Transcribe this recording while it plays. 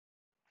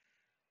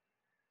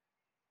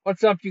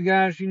What's up, you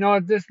guys? You know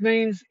what this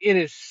means? It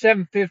is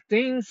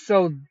 7:15,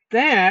 so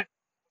that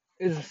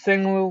is a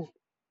signal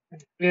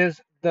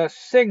is the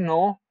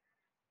signal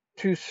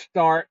to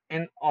start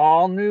an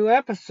all new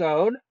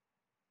episode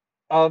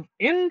of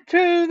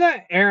Into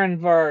the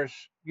Aaronverse.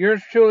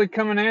 Yours truly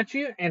coming at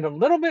you, and a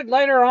little bit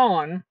later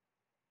on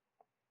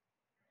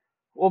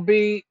will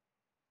be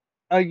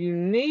a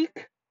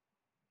unique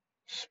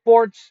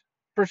sports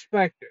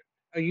perspective,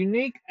 a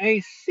unique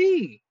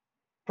AC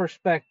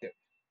perspective.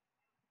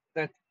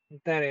 That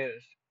that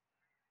is.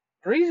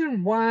 The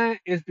reason why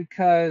is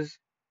because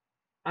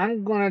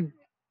I'm gonna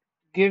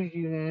give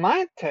you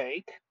my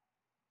take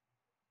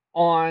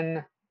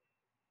on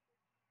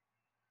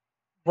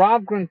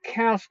Rob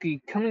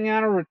Gronkowski coming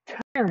out of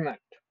retirement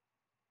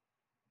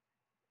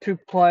to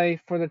play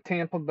for the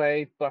Tampa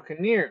Bay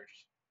Buccaneers.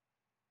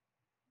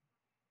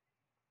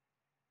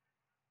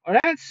 With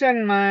that said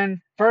in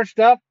mind, first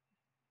up,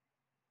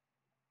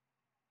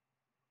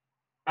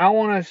 I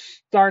want to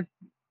start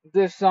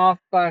this off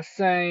by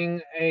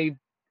saying a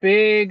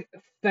big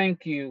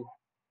thank you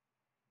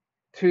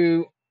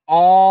to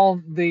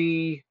all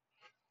the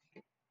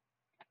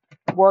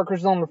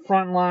workers on the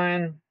front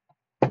line,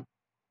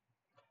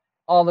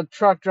 all the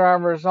truck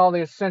drivers, all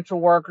the essential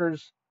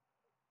workers.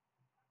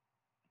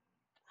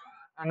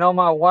 I know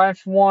my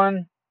wife's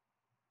one,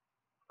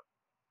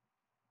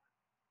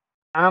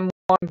 I'm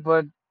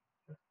one,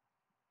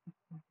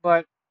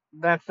 but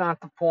that's not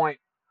the point.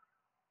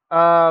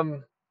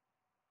 Um,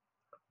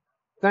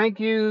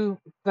 Thank you,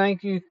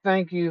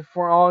 thank you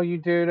for all you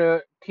do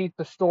to keep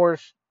the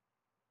stores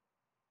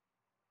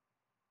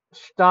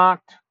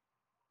stocked.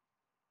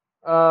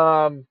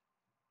 Um,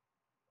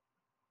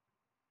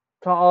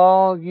 to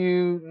all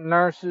you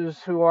nurses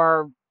who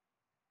are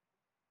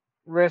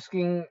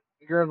risking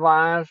your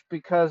lives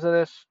because of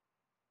this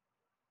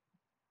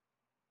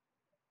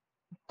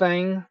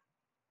thing,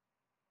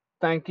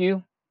 thank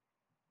you.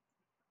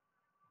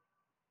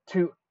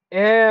 To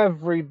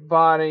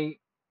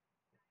everybody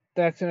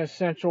that's an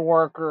essential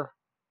worker,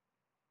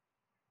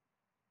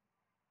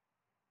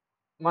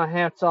 my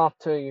hat's off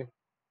to you.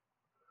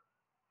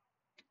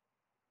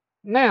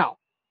 Now,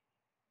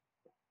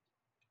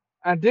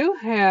 I do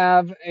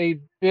have a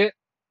bit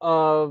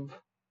of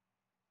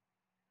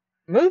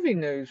movie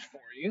news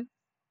for you.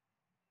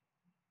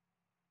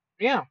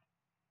 Yeah,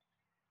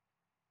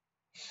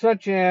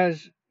 such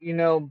as,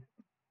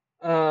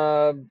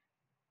 uh,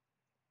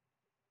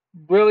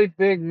 really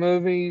big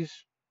movies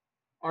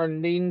are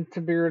needing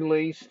to be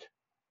released,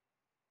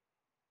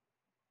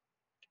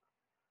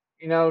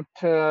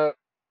 to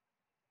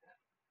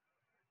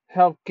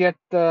help get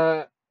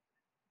the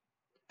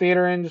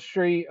theater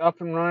industry up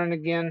and running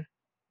again.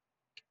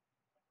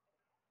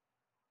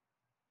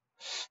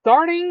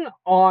 Starting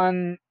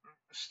on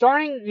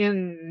starting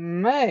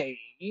in May,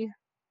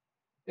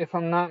 if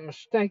I'm not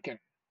mistaken,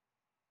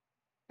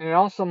 and it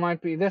also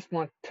might be this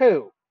month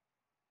too,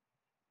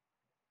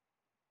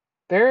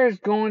 there is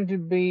going to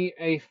be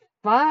a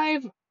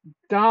 $5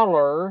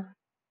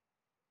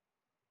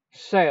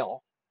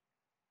 sale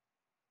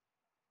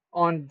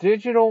on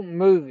digital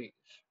movies,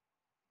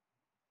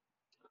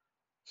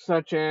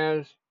 such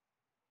as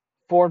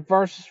Ford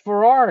versus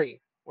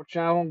Ferrari, which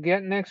I will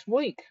get next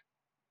week.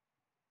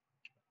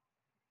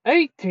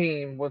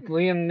 A-Team with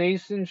Liam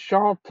Neeson,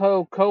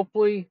 Charlton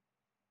Copley,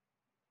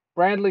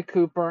 Bradley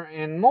Cooper,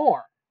 and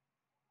more.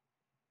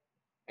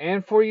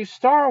 And for you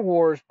Star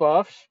Wars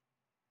buffs,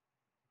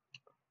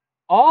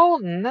 all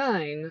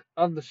 9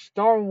 of the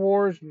Star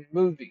Wars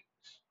movies.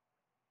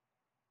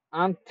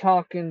 I'm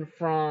talking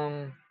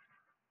from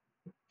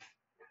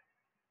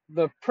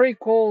the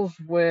prequels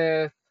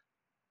with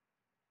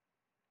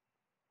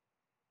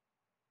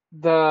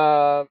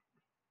the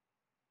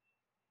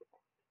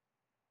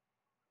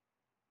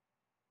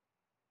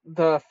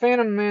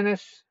Phantom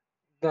Menace,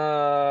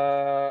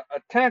 the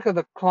Attack of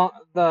the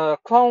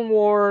Clone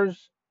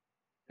Wars,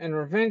 and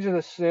Revenge of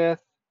the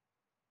Sith,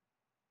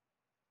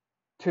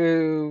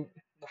 to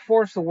The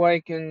Force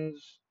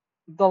Awakens,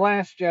 The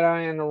Last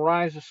Jedi, and The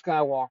Rise of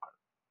Skywalker.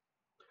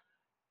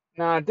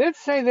 Now, I did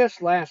say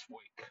this last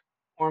week,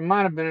 or it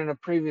might have been in a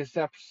previous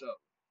episode.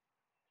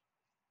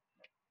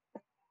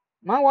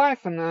 My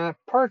wife and I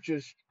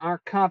purchased our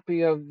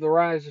copy of The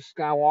Rise of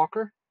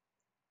Skywalker,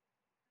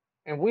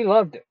 and we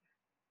loved it.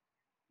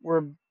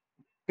 We're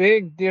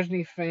big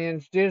Disney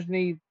fans.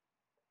 Disney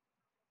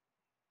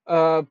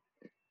uh,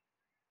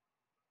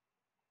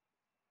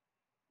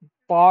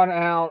 bought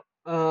out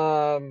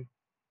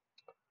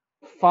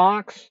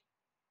Fox,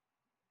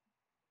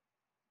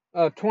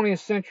 20th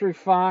Century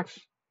Fox,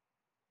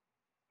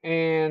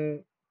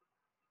 and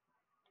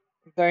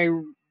they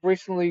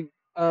recently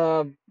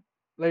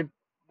they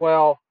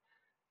well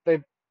they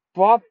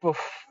bought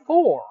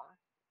before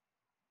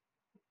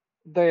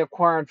they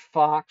acquired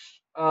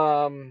Fox,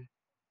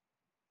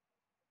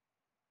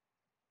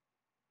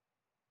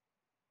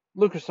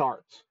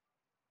 LucasArts,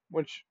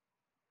 which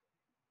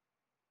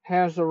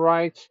has the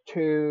rights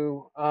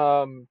to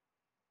The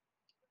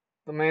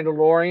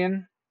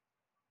Mandalorian,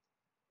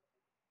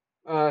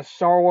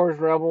 Star Wars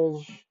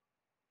Rebels,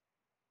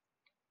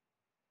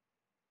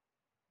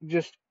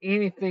 just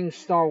anything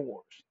Star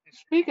Wars. And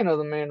speaking of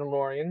The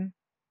Mandalorian,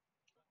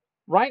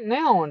 right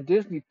now on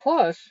Disney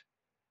Plus,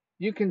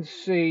 you can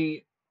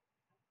see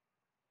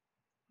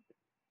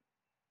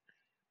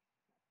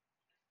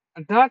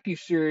a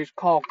docu-series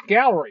called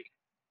Gallery,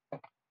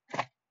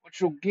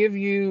 which will give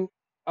you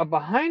a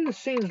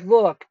behind-the-scenes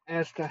look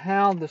as to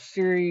how the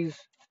series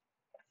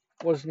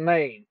was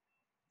made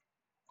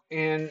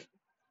and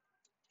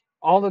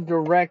all the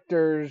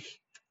directors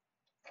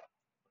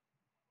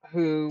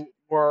who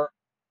were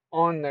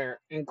on there,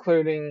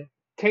 including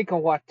Taika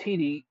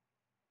Waititi,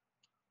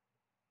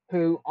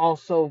 who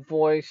also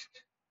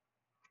voiced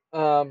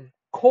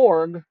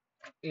Korg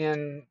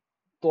in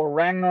Thor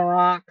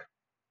Ragnarok,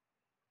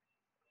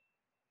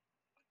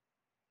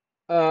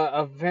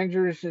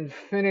 Avengers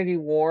Infinity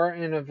War,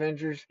 and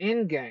Avengers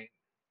Endgame.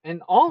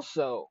 And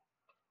also,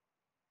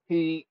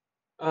 he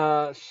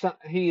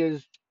he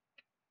is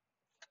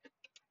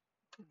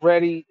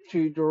ready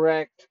to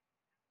direct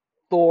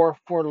Thor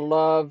for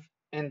Love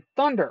and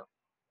Thunder,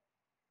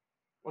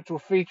 which will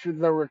feature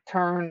the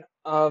return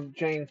of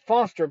Jane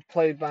Foster,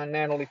 played by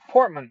Natalie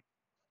Portman,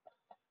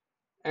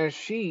 as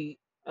she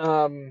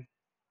uh,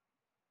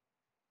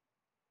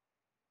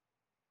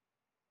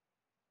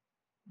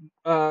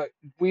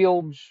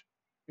 wields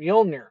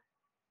Mjolnir.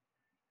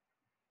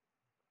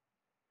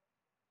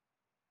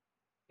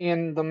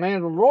 In The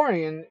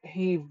Mandalorian,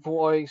 he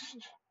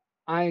voiced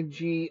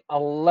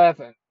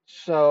IG-11.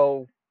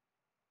 So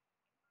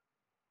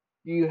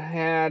you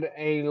had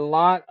a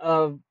lot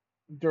of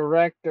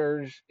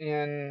directors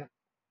in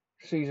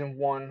season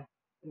one,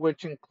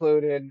 which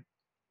included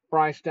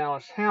Bryce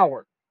Dallas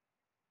Howard,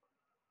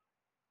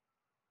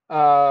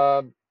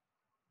 uh,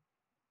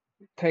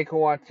 Taika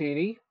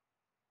Waititi,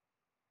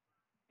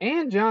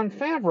 and Jon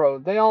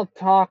Favreau. They all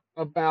talk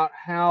about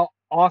how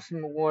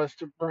awesome it was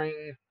to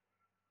bring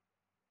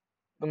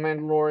The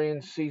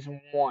Mandalorian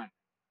season one.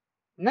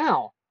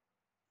 Now,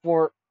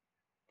 for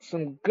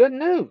some good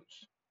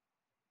news.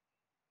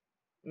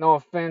 No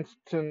offense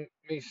to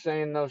me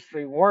saying those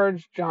three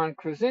words, John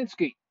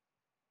Krasinski.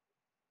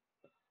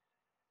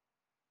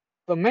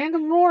 The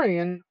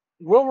Mandalorian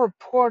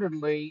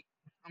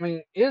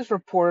is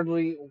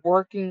reportedly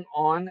working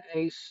on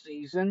a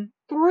season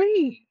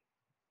 3.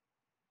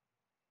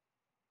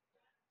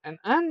 And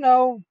I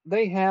know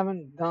they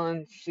haven't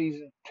done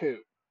season 2.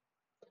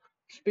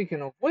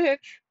 Speaking of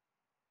which,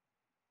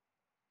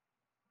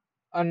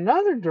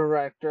 another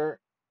director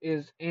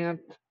is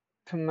amped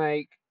to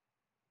make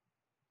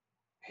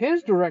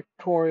his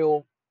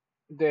directorial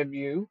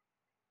debut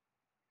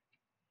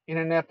in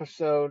an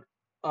episode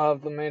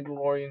of The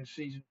Mandalorian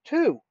season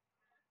 2.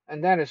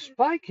 And that is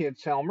Spy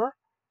Kids Helmer,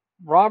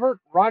 Robert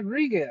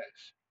Rodriguez.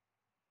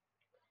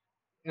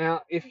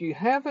 Now, if you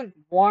haven't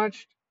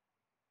watched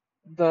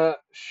the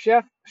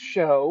Chef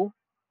Show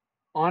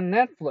on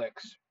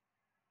Netflix,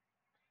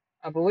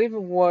 I believe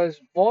it was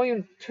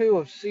volume 2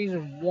 of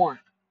season 1.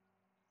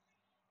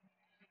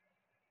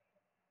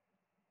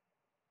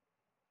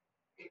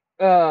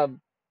 Uh,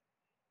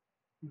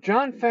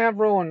 Jon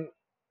Favreau and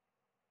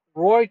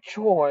Roy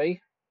Choi,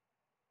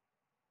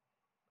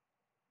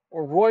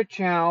 or Roy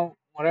Chow,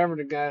 whatever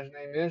the guy's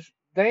name is,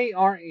 they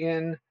are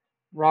in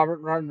Robert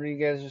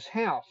Rodriguez's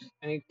house.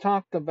 And he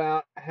talked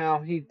about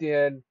how he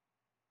did,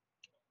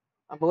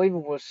 I believe it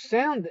was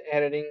sound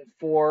editing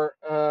for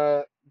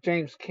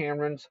James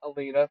Cameron's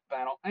Alita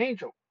Battle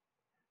Angel.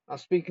 Now,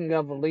 speaking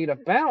of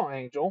Alita Battle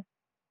Angel,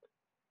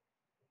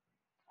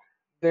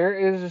 there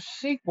is a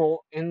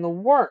sequel in the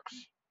works.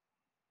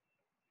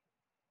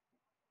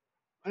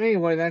 But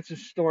anyway, that's a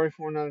story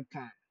for another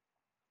time.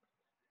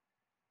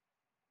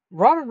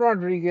 Robert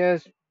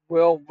Rodriguez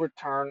will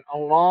return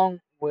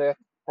along with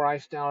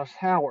Bryce Dallas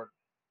Howard.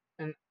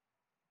 And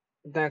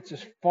that's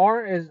as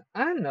far as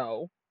I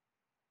know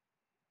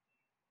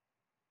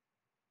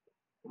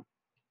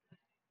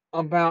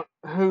about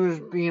who's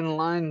being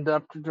lined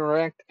up to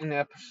direct an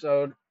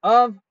episode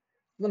of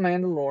The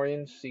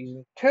Mandalorian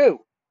Season 2.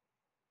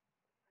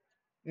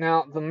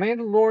 Now, The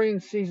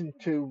Mandalorian Season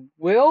 2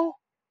 will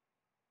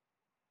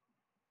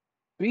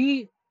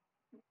be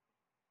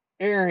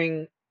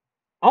airing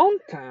on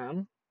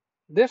time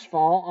this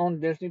fall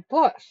on Disney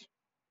Plus.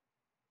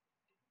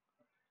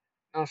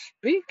 Now,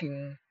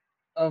 speaking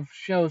of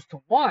shows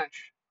to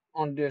watch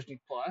on Disney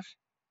Plus,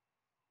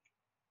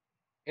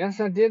 yes,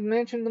 I did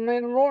mention The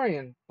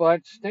Mandalorian,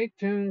 but stay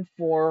tuned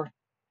for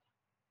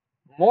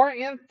more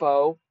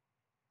info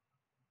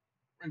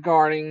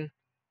regarding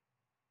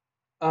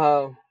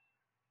uh,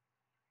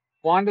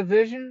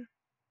 WandaVision,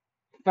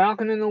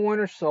 Falcon and the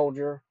Winter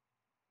Soldier,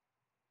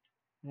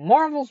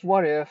 Marvel's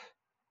What If,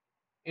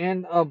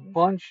 and a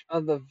bunch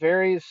of the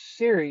various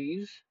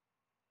series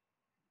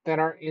that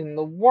are in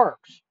the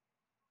works.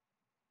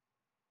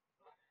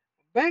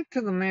 Back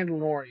to The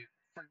Mandalorian.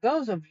 For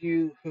those of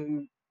you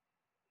who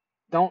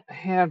don't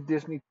have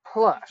Disney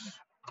Plus,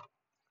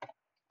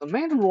 The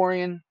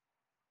Mandalorian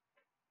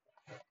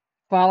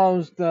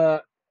follows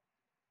the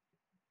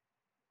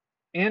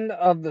end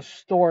of the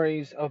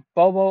stories of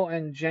Boba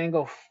and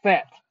Jango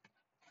Fett.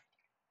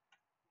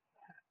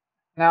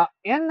 Now,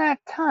 in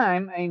that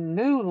time, a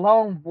new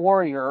lone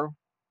warrior,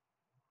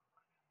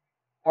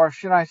 or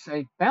should I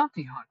say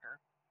bounty hunter,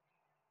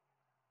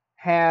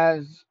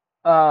 has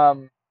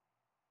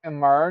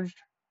emerged,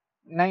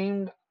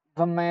 named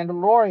the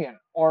Mandalorian,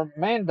 or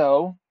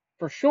Mando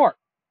for short.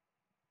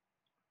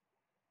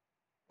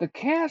 The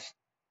cast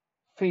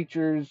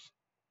features,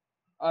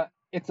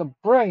 it's a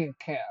brilliant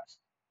cast.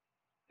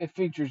 It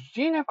features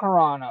Gina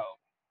Carano.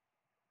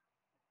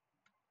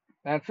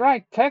 That's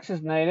right,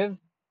 Texas native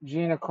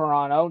Gina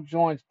Carano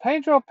joins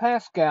Pedro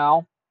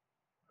Pascal,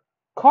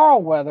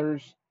 Carl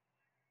Weathers,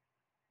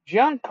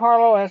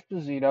 Giancarlo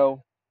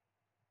Esposito,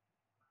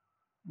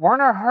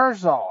 Werner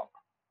Herzog,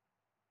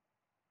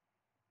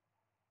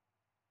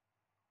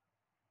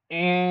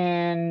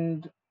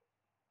 and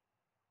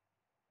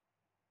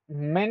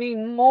many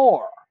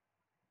more.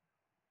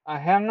 I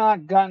have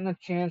not gotten a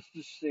chance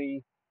to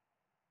see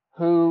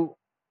who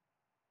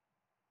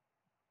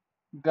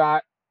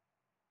got,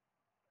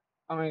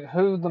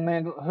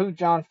 who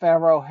Jon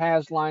Favreau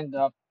has lined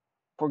up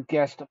for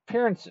guest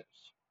appearances.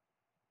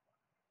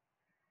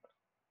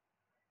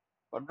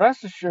 But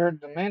rest assured,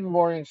 The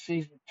Mandalorian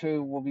Season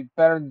 2 will be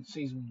better than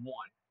Season 1.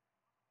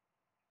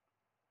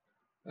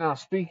 Now,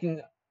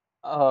 speaking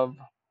of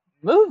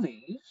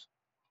movies,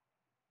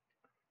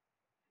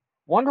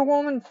 Wonder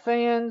Woman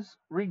fans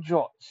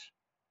rejoice,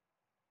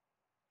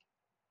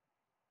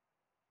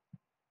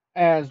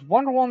 as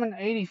Wonder Woman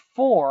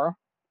 84,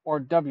 or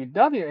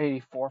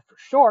WW84 for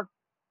short,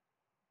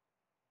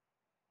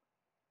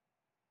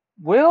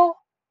 will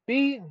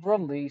be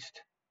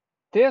released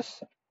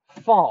this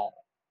fall,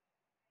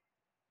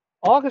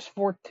 August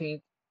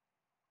 14th,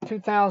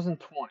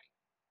 2020.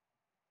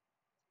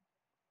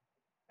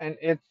 And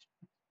it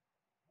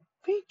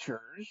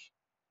features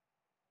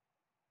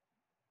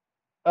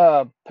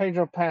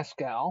Pedro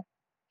Pascal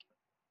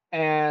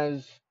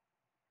as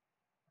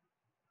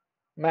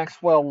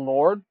Maxwell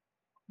Lord,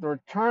 the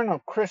return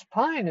of Chris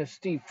Pine as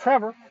Steve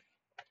Trevor,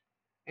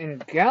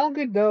 and Gal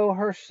Gadot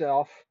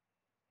herself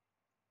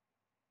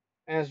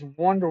as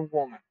Wonder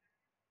Woman.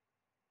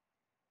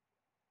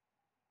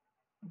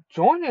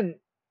 Joining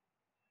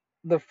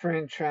the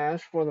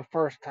franchise for the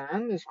first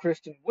time is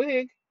Kristen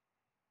Wiig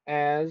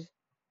as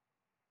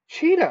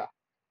Cheetah.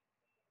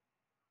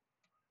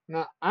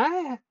 Now,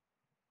 I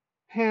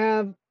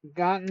have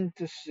gotten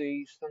to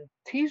see some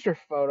teaser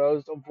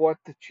photos of what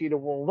the cheetah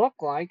will look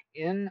like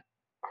in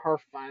her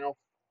final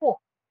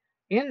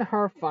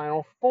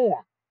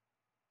form.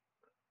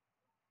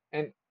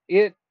 And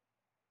it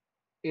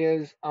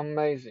is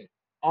amazing.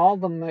 All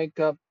the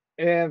makeup,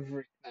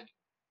 everything.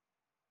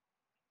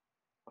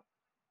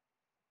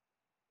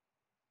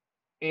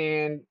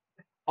 And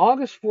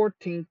August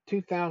 14th,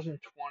 2020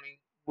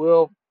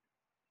 will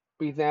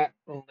be that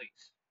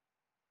release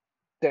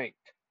date.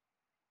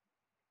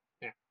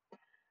 Yeah.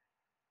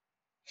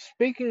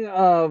 Speaking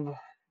of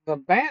the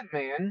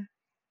Batman,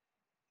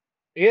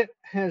 it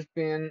has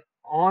been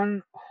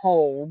on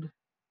hold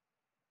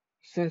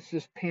since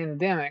this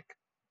pandemic,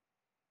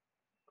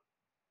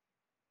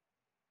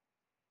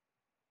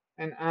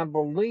 and I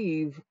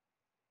believe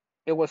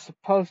it was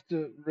supposed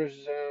to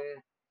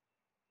resume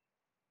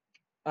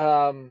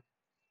um,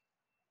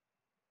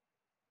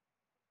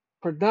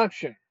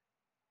 production,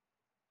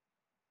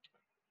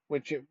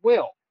 which it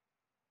will.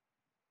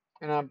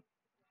 And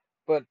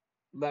but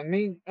let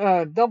me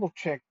double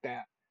check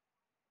that.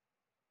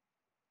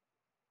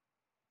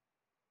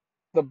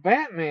 The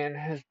Batman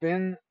has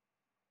been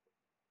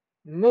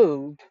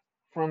moved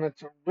from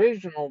its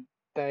original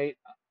date.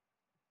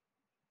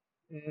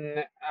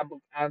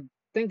 I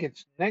think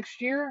it's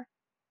next year,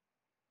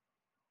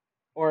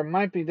 or it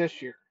might be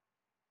this year,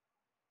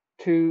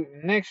 to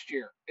next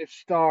year. It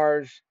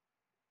stars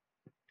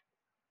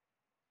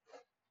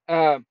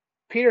uh,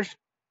 Peter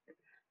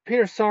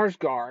Peter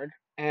Sarsgaard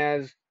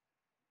as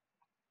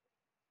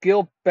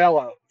Gil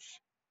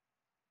Bellows,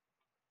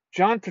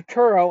 John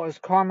Turturro as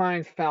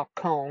Carmine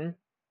Falcone,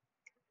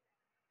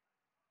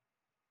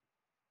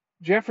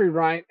 Jeffrey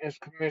Wright as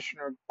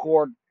Commissioner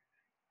Gordon,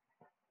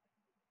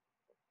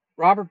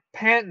 Robert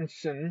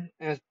Pattinson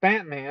as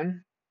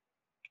Batman,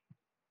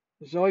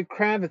 Zoe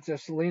Kravitz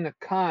as Selina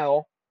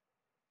Kyle,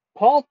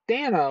 Paul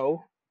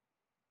Dano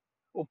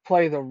will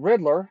play the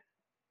Riddler,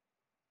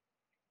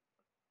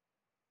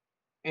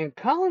 and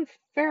Colin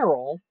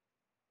Farrell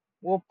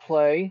will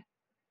play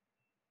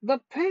the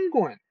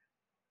Penguin.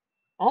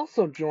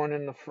 Also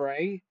joining the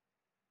fray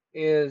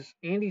is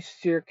Andy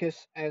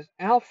Serkis as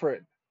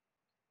Alfred.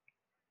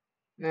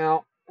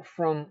 Now,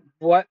 from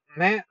what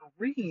Matt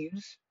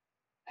Reeves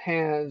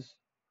has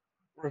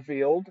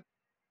revealed,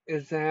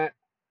 is that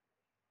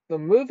the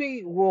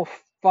movie will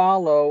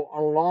follow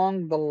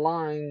along the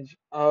lines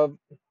of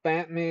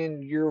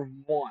Batman Year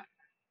One,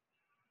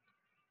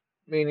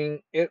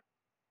 meaning it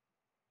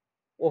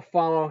will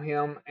follow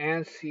him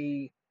as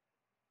he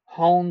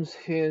hones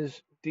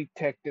his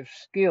detective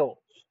skills.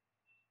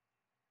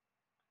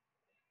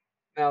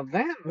 Now,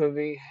 that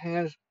movie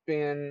has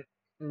been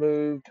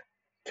moved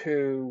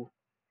to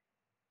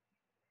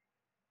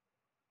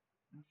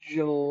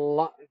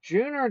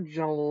June or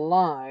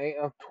July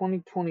of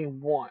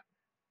 2021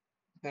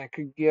 that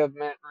could give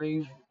Matt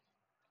Reeves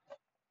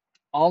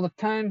all the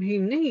time he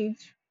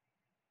needs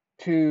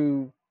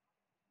to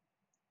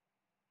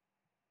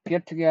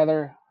get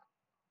together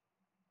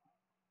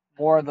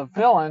more of the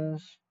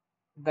villains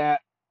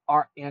that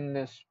are in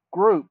this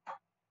group.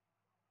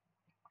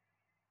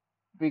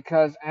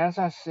 Because, as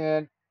I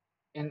said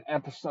in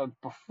episode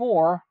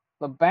before,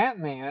 the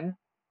Batman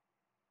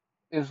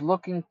is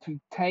looking to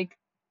take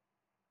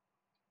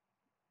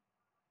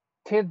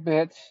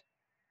tidbits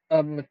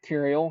of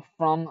material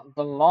from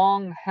the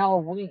Long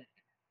Halloween.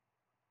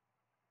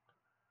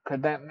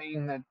 Could that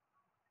mean that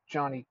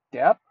Johnny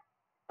Depp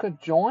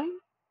could join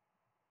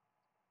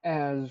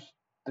as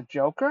the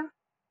Joker?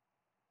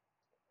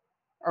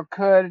 Or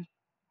could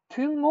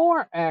two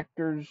more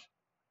actors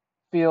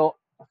fill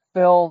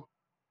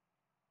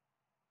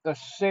the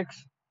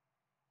sixth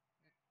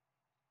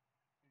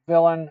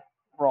villain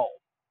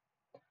role?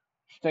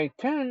 Stay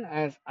tuned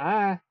as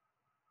I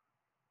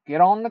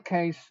get on the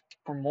case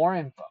for more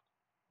info.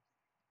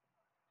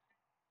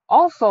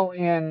 Also,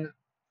 in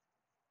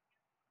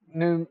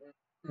new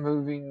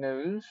movie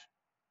news,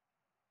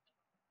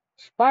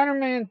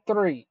 Spider-Man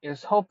 3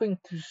 is hoping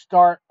to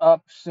start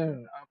up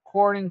soon,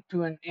 according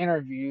to an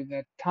interview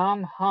that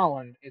Tom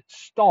Holland, its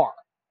star,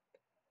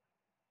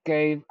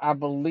 gave, I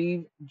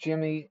believe,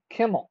 Jimmy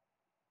Kimmel.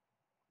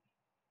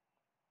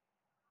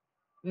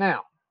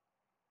 Now,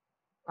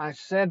 I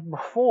said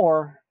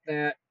before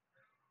that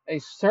a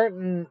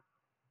certain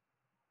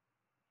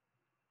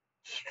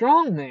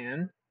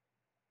strongman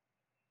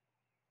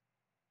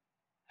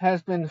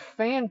has been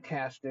fan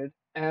casted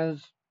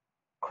as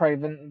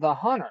Kraven the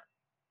Hunter,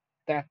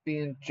 that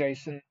being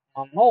Jason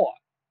Momoa.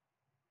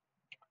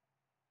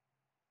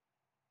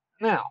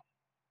 Now,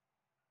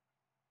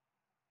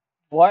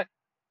 what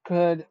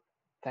could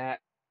that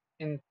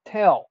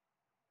entail?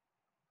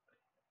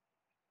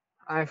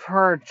 I've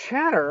heard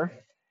chatter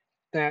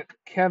that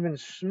Kevin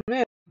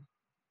Smith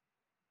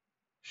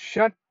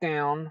shut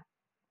down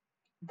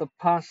the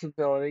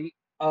possibility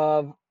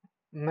of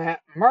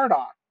Matt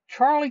Murdock,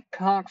 Charlie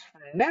Cox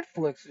from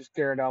Netflix's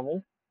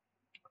Daredevil,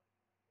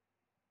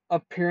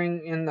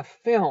 appearing in the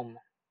film,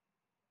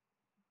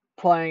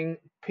 playing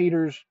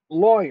Peter's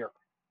lawyer,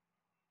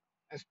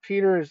 as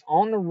Peter is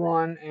on the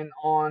run and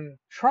on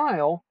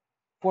trial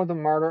for the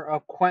murder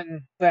of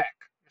Quentin Beck,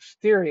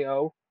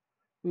 Mysterio,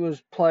 who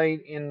was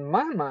played, in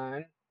my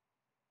mind,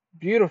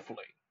 beautifully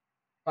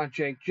by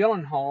Jake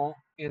Gyllenhaal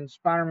in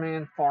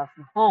Spider-Man Far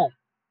From Home.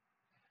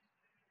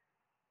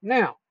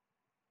 Now,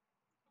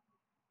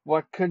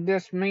 what could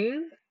this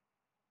mean?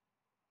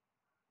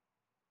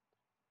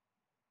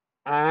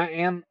 I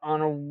am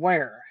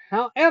unaware.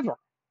 However,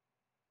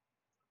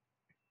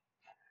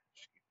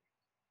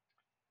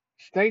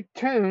 stay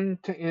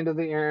tuned to End of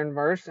the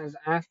Aaronverse as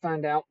I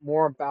find out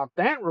more about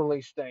that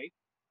release date,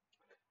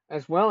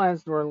 as well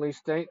as the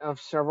release date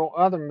of several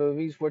other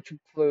movies, which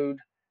include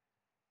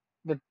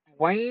the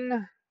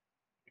Dwayne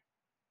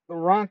The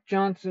Rock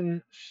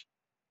Johnson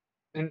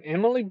and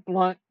Emily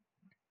Blunt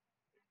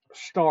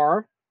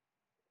starer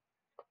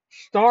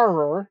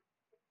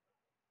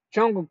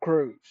Jungle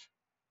Cruise.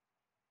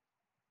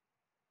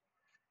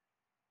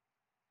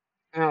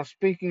 Now,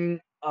 speaking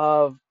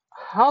of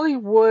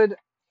Hollywood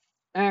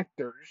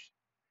actors,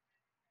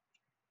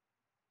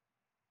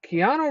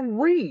 Keanu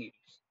Reeves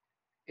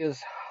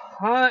is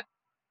hot,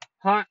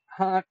 hot,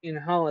 hot in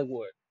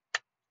Hollywood.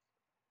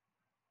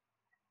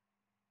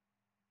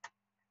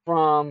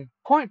 From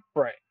Point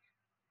Break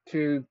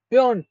to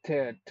Bill and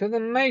Ted to The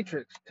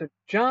Matrix to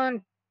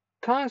John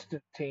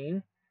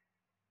Constantine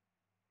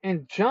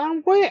and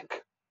John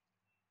Wick.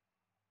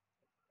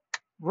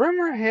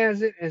 Rumor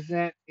has it is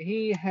that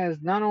he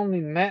has not only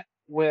met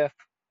with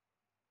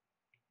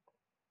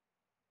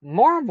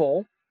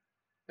Marvel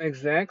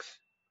execs,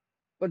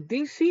 but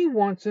DC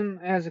wants him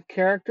as a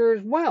character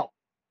as well.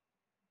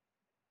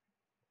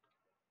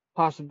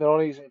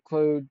 Possibilities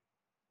include,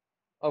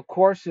 of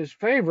course, his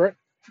favorite,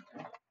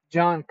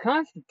 John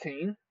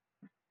Constantine,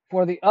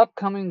 for the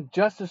upcoming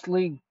Justice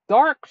League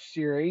Dark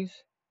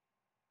series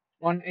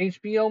on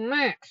HBO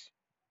Max.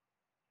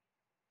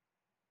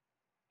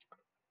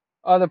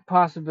 Other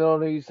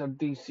possibilities of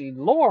DC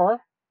lore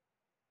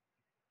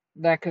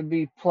that could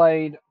be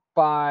played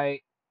by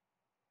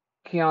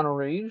Keanu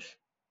Reeves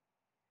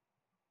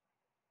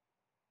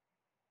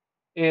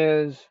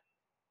is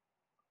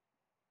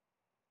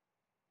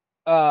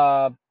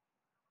uh,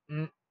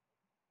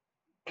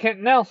 Kent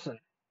Nelson,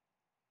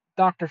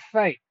 Dr.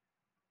 Fate,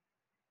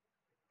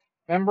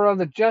 member of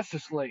the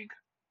Justice League.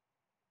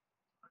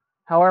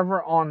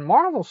 However, on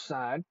Marvel's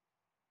side,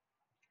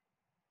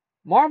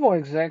 Marvel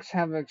execs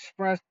have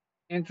expressed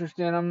interest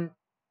in him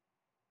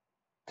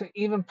to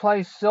even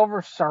play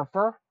Silver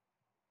Surfer,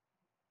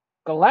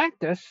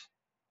 Galactus,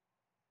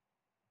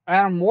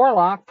 Adam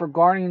Warlock for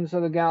Guardians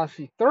of the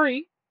Galaxy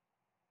 3,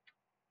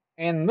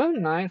 and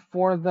Moon Knight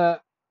for the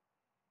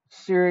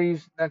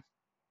series that's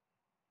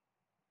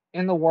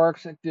in the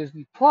works at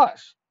Disney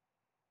Plus.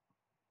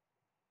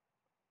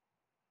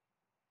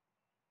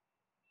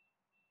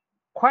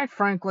 quite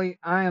frankly,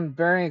 I am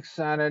very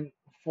excited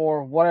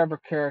for whatever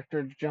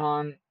character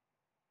John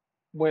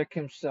Wick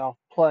himself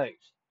plays.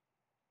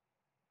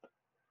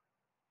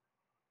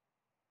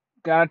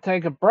 Gotta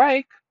take a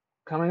break.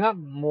 Coming up,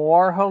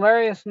 more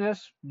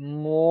hilariousness,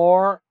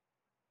 more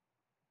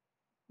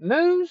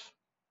news,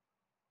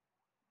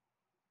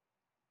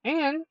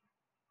 and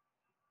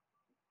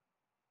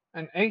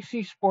an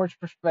AC Sports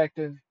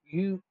perspective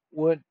you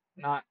would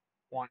not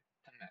want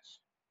to miss.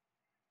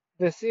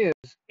 This is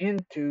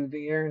Into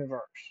the Aaronverse.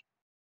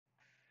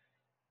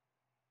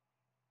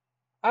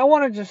 I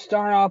want to just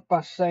start off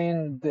by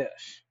saying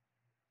this.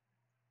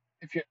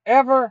 If you're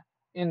ever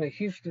in the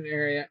Houston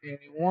area and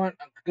you want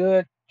a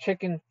good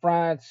chicken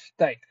fried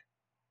steak,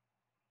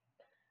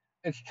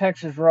 it's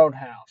Texas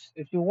Roadhouse.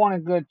 If you want a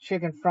good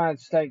chicken fried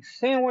steak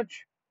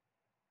sandwich,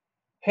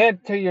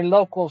 head to your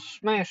local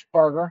Smash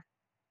Burger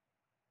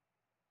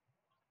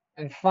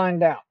and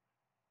find out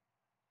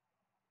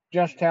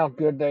just how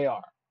good they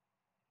are.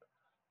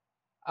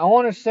 I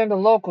want to send a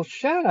local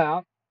shout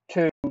out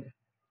to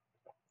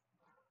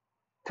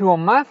two of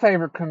my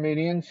favorite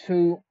comedians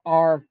who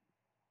are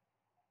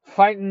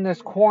fighting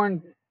this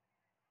quarantine,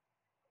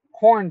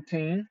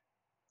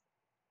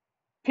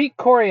 Pete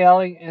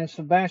Corielli and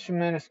Sebastian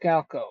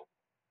Maniscalco.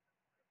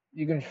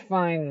 You can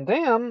find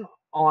them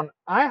on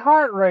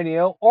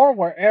iHeartRadio or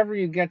wherever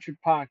you get your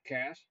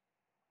podcasts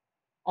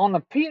on the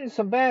Pete and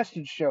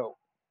Sebastian Show.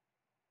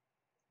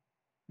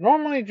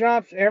 Normally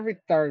drops every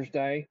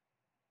Thursday,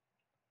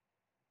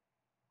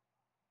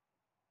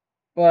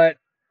 but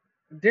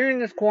during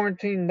this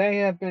quarantine, they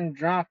have been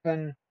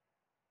dropping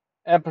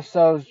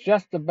episodes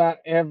just about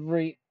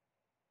every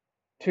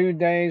 2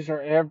 days or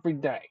every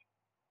day.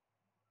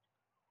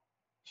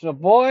 So,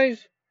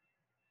 boys,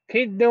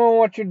 keep doing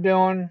what you're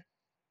doing,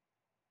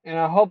 and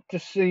I hope to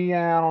see you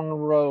out on the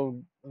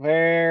road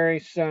very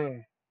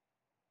soon.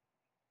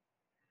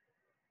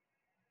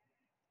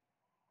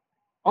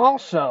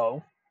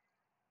 Also,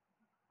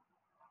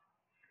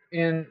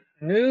 in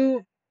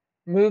new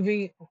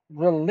movie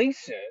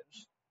releases,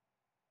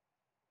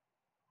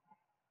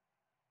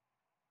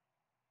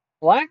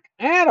 Black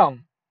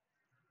Adam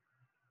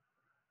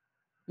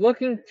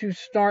looking to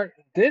start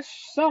this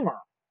summer,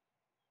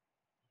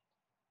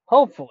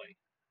 hopefully,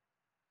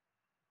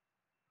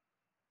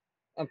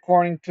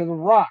 according to The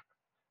Rock.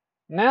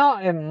 Now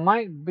it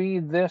might be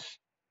this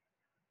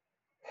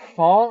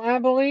fall, I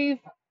believe.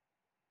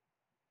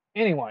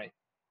 Anyway,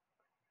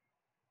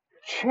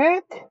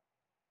 check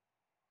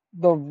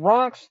The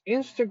Rock's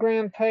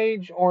Instagram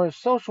page or his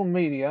social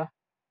media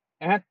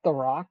at The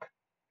Rock,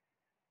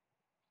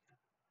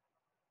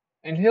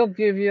 and he'll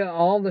give you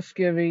all the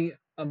skivvy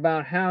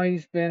about how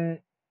he's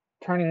been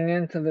turning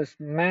into this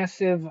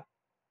massive,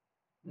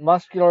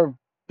 muscular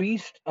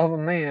beast of a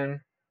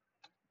man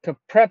to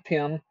prep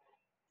him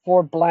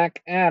for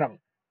Black Adam.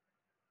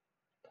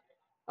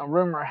 A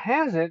rumor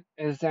has it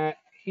is that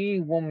he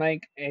will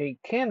make a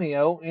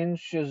cameo in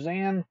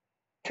Shazam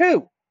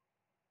 2.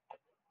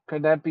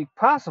 Could that be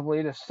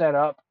possibly to set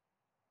up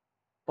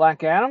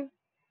Black Adam?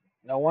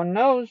 No one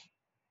knows.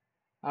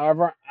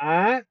 However,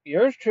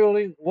 yours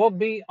truly, will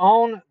be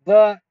on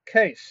the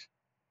case.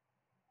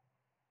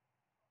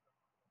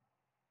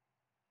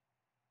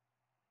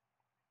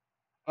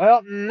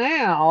 Well,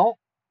 now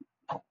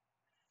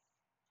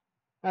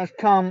has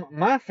come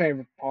my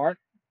favorite part.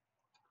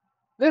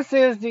 This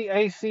is the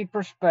AC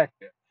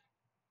perspective,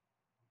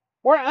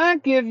 where I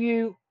give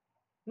you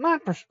my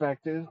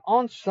perspective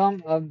on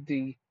some of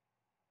the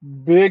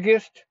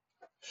biggest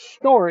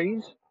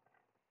stories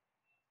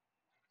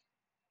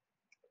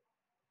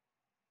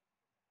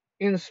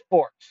in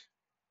sports.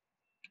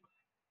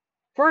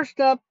 First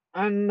up,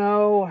 I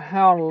know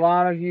how a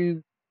lot of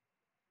you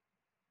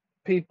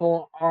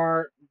people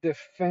are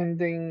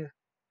defending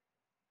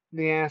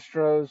the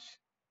Astros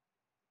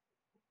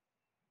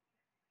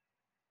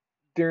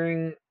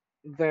during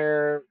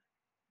their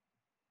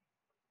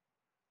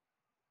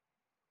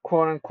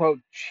quote unquote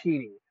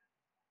cheating.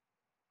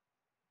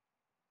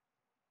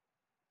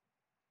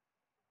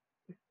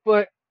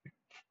 But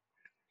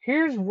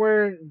here's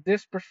where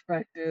this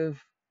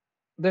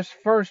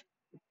first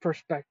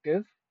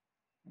perspective,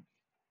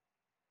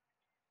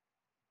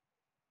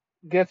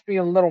 gets me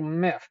a little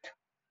miffed.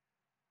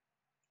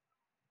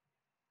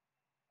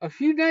 A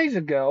few days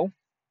ago,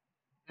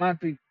 might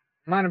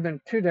have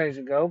been 2 days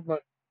ago,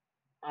 but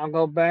I'll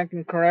go back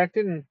and correct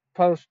it and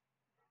post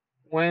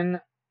when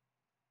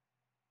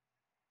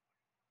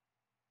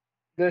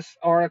this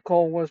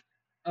article was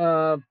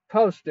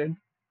posted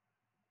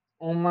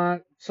on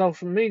my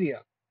social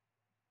media.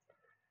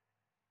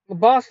 The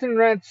Boston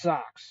Red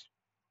Sox.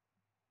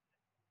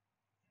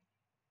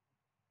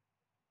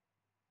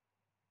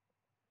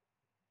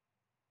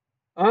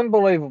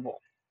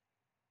 Unbelievable.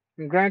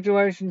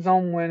 Congratulations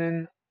on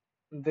winning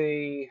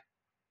the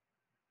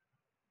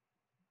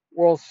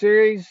World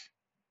Series.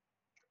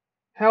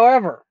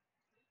 However,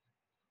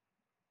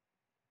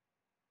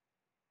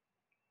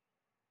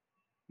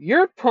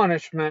 your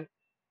punishment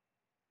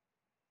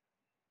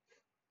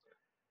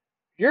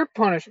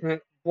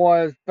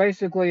was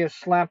basically a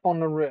slap on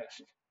the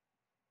wrist.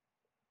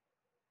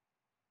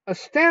 A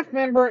staff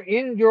member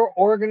in your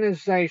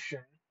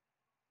organization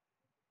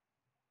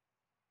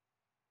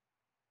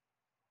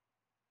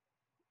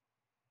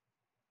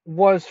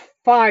was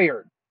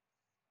fired,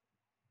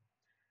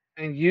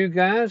 and you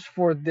guys,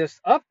 for this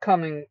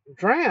upcoming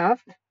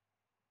draft,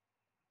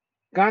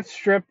 got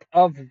stripped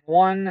of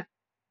one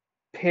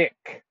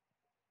pick.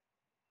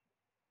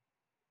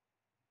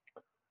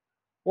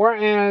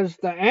 Whereas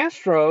the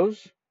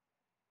Astros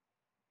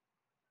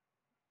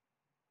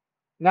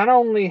not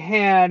only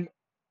had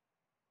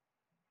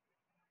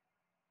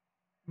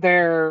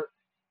their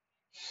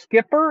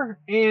skipper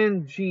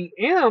and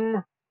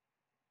GM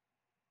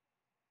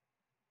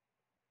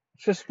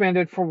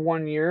suspended for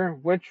 1 year,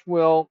 which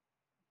will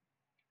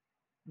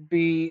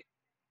be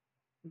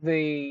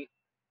the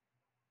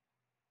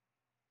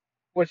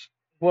which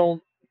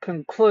will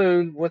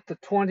conclude with the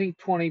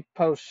 2020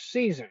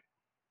 postseason.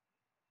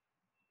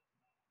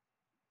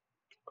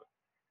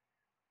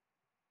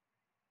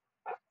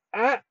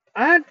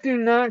 I do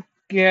not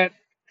get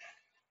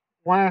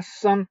why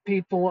some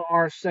people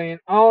are saying,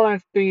 "Oh,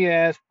 that's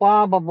BS,"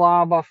 blah blah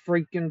blah blah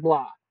freaking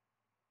blah.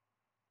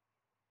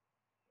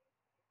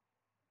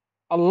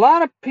 A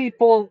lot of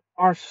people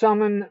are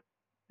summing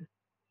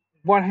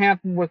what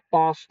happened with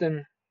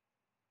Boston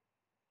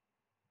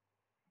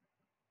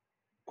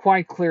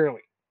quite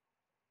clearly.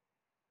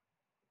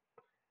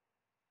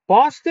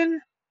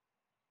 Boston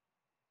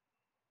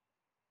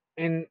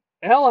and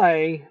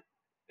LA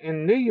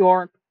and New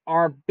York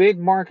are big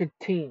market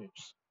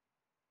teams.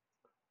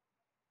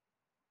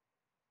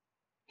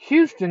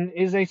 Houston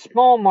is a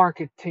small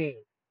market team.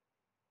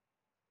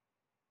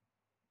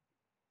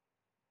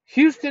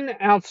 Houston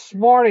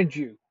outsmarted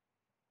you.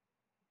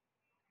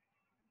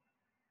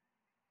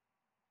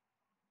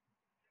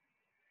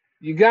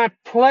 You got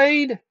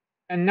played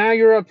and now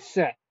you're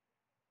upset.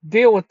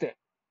 Deal with it.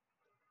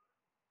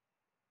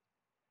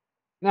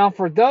 Now,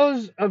 for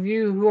those of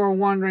you who are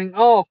wondering,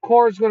 oh,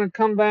 Cora's going to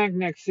come back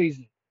next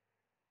season.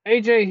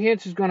 AJ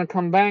Hinch is going to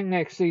come back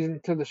next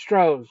season to the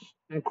Stros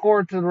and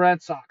Cora to the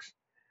Red Sox.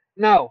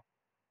 No,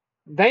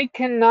 they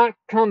cannot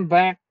come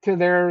back to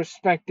their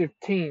respective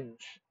teams.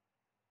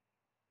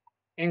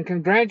 And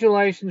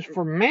congratulations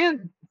for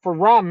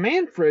Rob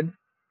Manfred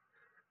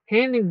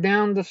handing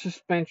down the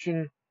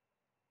suspension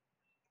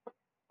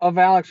of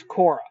Alex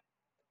Cora.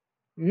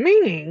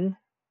 Meaning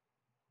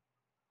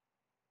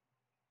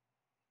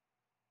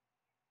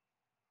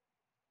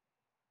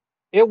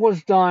it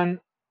was done,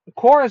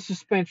 Cora's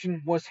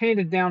suspension was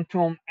handed down to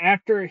him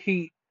after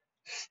he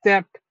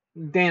stepped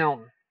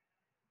down.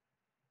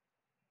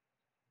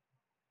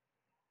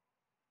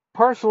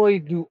 Personally,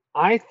 do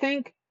I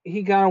think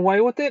he got away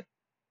with it?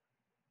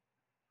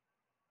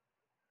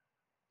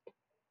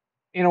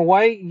 In a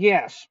way,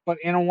 yes, but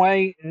in a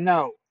way,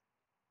 no.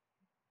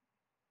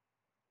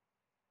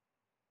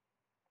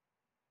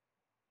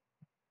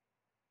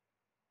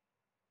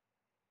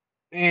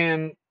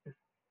 And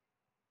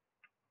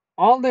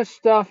all this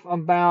stuff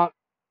about,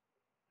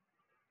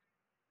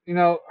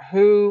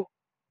 who,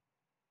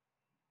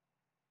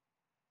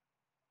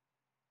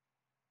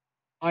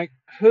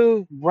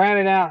 who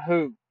ratted out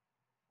who.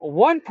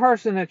 One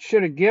person that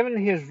should have given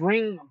his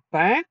ring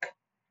back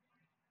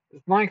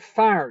is Mike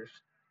Fiers.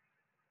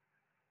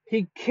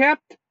 He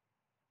kept,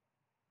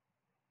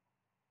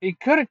 he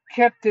could have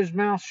kept his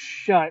mouth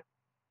shut,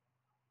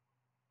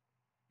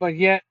 but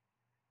yet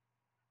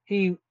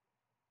he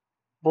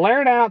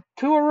blared out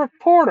to a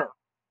reporter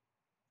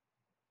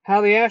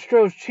how the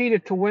Astros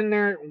cheated to win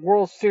their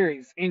World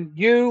Series, and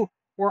you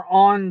were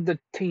on the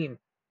team,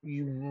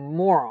 you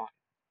moron.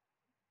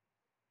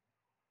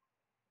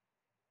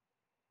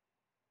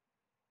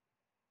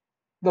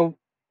 The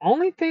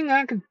only thing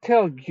I can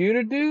tell you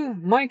to do,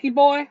 Mikey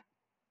boy,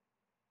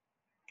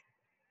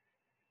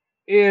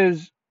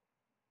 is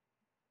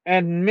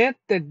admit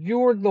that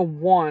you're the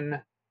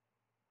one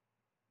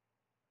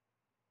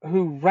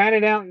who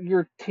ratted out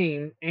your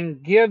team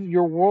and give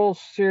your World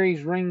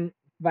Series ring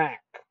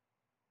back.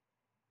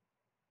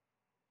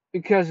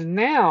 Because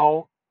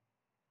now,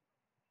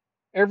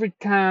 every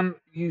time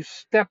you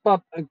step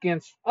up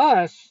against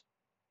us,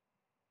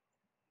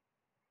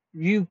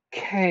 you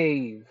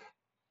cave.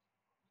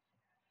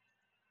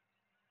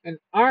 And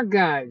our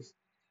guys,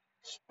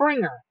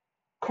 Springer,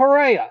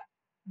 Correa,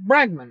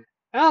 Bregman,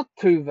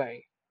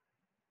 Altuve,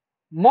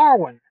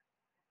 Marwin,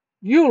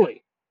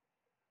 Yuli,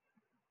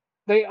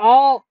 they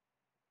all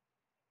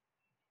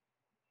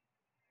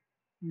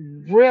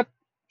rip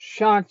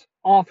shots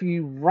off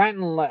you right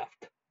and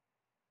left.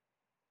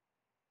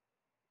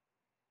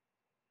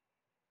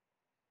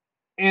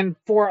 And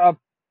for a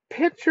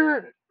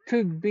pitcher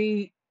to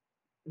be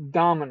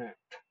dominant,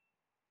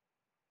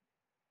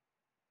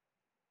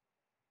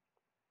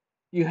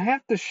 you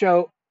have to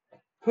show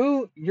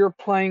who you're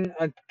playing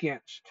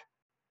against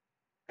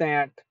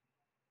that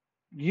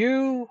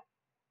you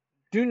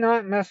do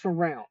not mess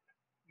around.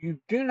 You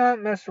do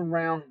not mess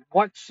around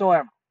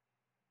whatsoever.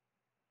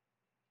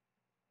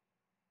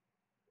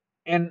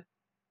 And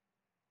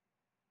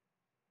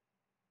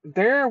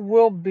there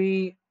will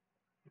be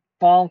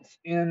faults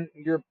in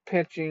your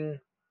pitching,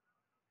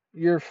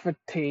 you're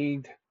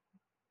fatigued,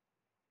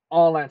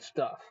 all that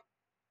stuff.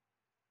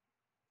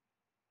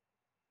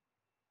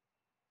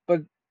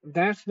 But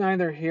that's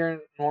neither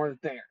here nor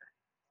there.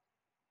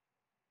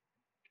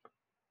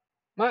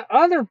 My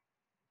other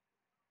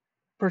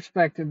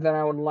perspective that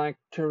I would like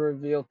to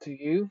reveal to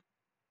you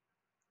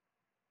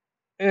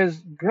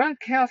is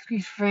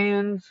Gronkowski's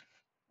fans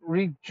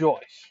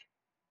rejoice.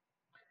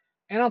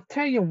 And I'll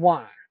tell you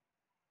why.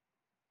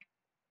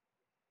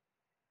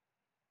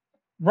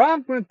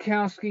 Rob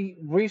Gronkowski,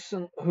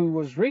 who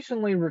was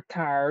recently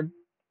retired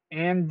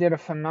and did a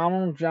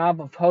phenomenal job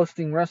of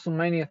hosting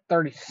WrestleMania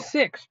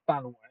 36,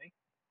 by the way,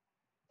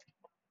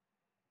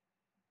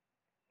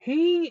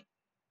 he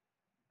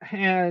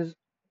has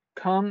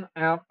come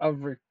out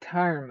of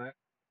retirement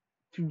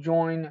to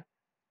join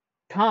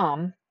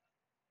Tom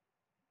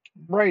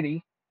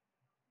Brady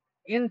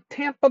in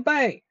Tampa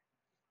Bay.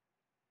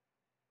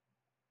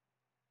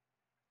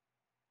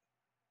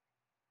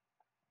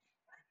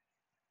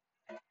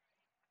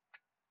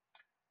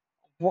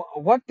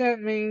 What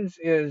that means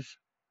is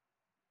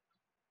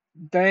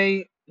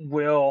they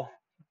will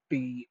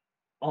be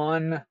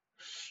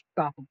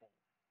unstoppable.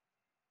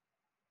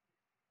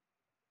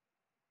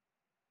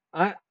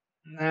 I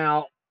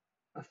now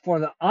for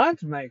the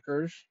odds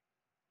makers,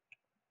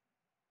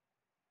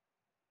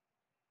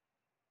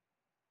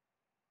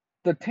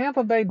 the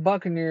Tampa Bay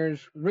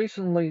Buccaneers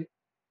recently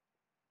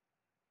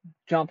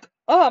jumped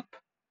up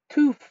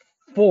to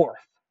fourth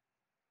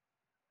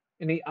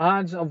in the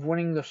odds of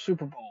winning the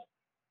Super Bowl.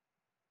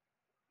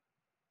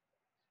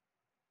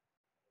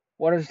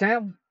 What does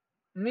that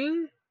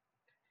mean?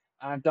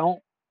 I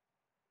don't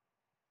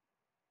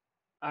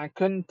I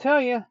couldn't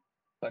tell you,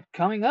 but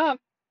coming up,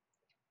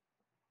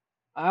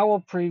 I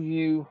will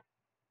preview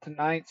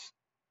tonight's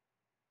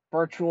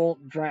virtual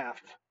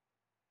draft,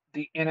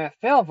 the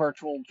NFL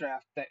virtual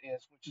draft that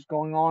is, which is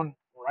going on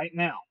right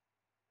now.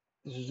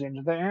 This is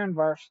Into the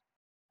Aaronverse.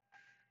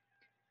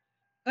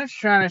 Let's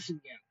try this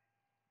again.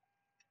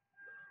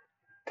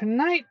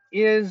 Tonight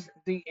is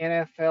the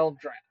NFL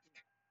draft,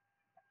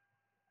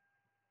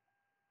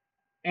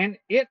 and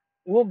it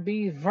will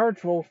be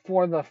virtual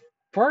for the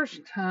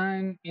first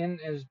time in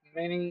as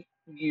many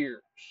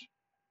years.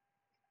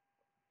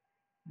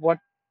 What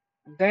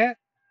that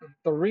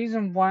the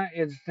reason why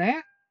it's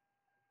that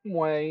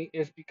way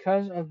is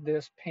because of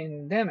this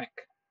pandemic.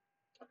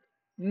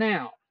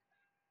 Now,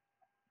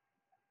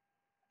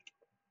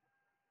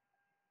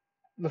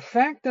 the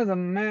fact of the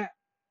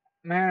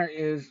matter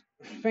is,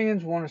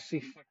 fans want to see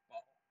football.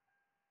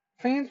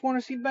 Fans want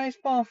to see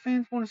baseball.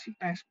 Fans want to see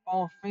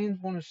basketball. Fans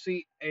want to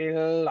see a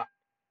lot.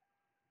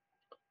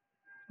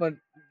 But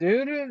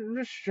due to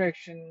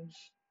restrictions,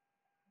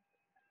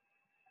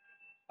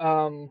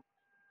 um,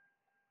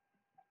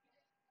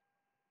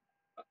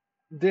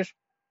 this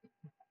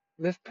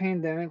this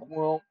pandemic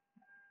will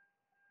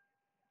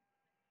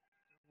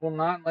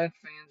not let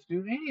fans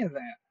do any of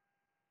that.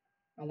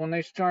 And when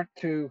they start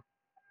to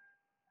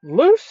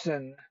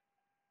loosen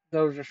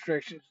those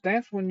restrictions,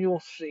 that's when you'll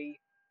see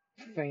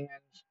fans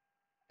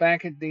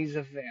back at these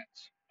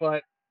events.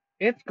 But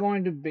it's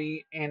going to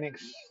be an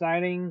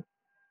exciting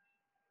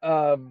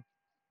um,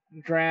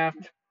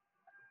 draft.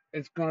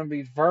 It's going to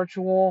be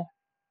virtual.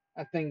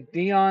 I think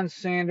Deion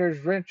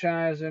Sanders, Rich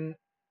Eisen,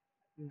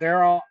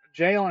 they're all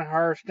Jalen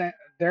Hurst,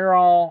 they're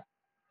all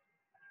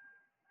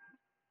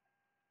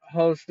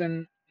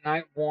hosting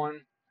night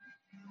one,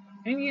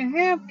 and you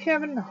have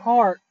Kevin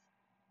Hart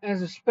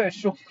as a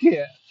special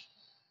guest.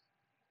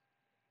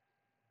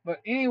 But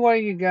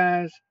anyway, you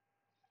guys,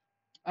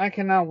 I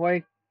cannot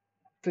wait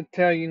to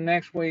tell you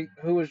next week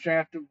who was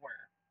drafted where.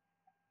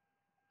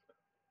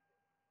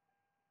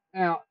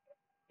 Now,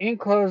 in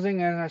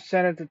closing, as I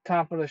said at the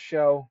top of the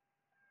show,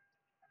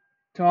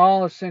 to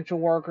all essential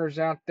workers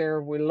out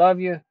there, we love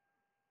you.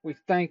 We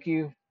thank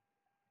you.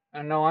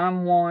 I know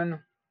I'm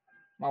one.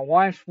 My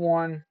wife's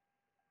one.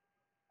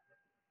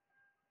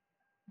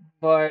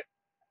 But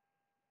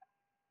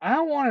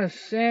I want to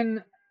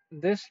send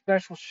this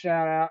special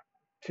shout out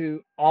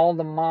to all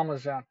the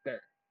mamas out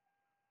there.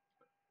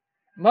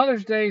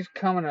 Mother's Day is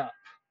coming up.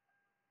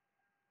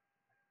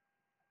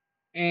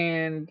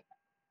 And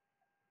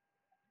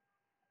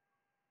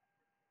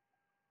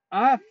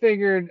I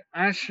figured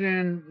I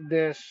send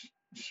this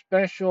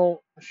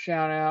special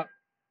shout out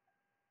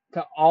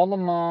to all the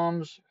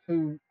moms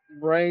who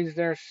raise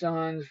their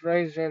sons,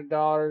 raise their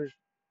daughters.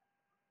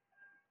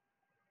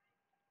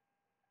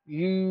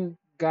 You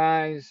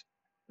guys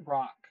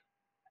rock.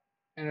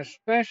 And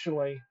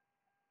especially,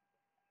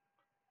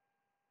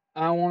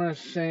 I want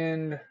to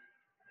send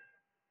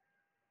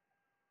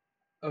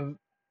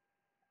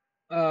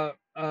a,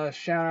 a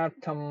shout out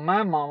to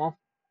my mama.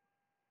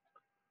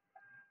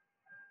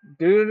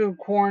 Due to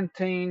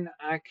quarantine,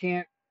 I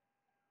can't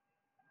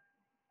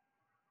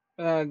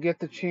get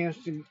the chance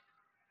to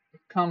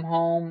come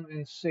home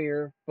and see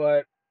her.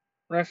 But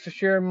rest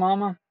assured,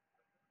 Mama,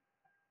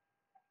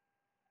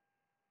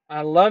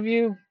 I love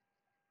you,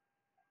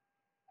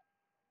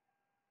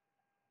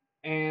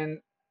 and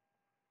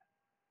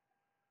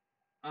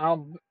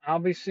I'll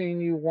be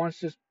seeing you once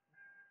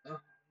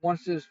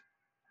this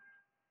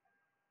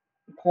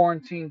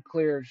quarantine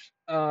clears.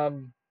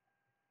 Her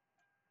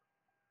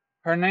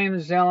name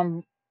is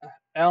Ellen.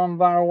 Ellen,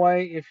 by the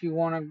way, if you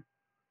want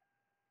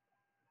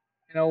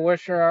to,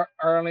 wish her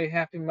early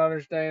Happy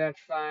Mother's Day,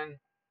 that's fine.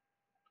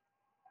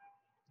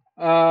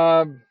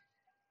 Uh,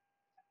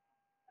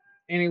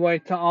 anyway,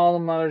 to all the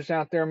mothers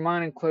out there,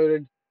 mine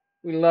included,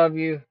 we love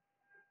you.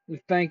 We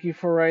thank you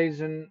for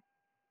raising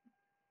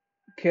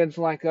kids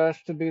like us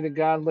to be the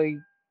godly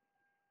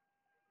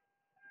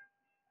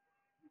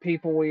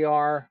people we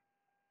are.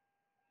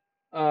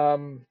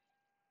 Um,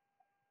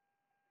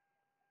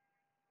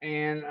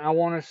 and I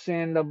want to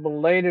send a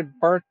belated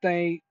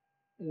birthday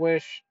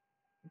wish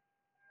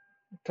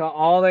to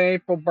all the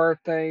April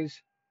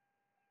birthdays.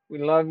 We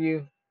love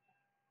you.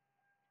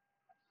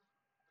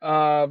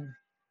 Uh,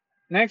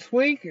 next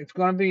week, it's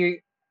going to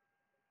be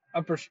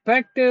a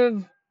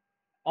perspective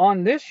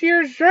on this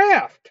year's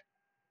draft,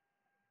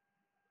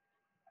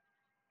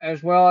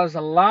 as well as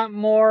a lot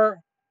more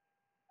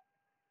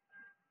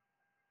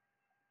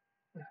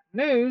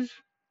news.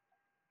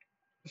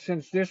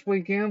 Since this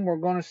weekend, we're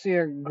going to see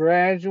a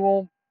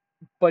gradual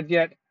but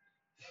yet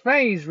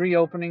phased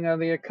reopening of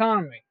the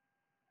economy.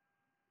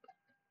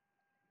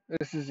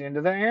 This is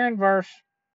Into the Aaronverse.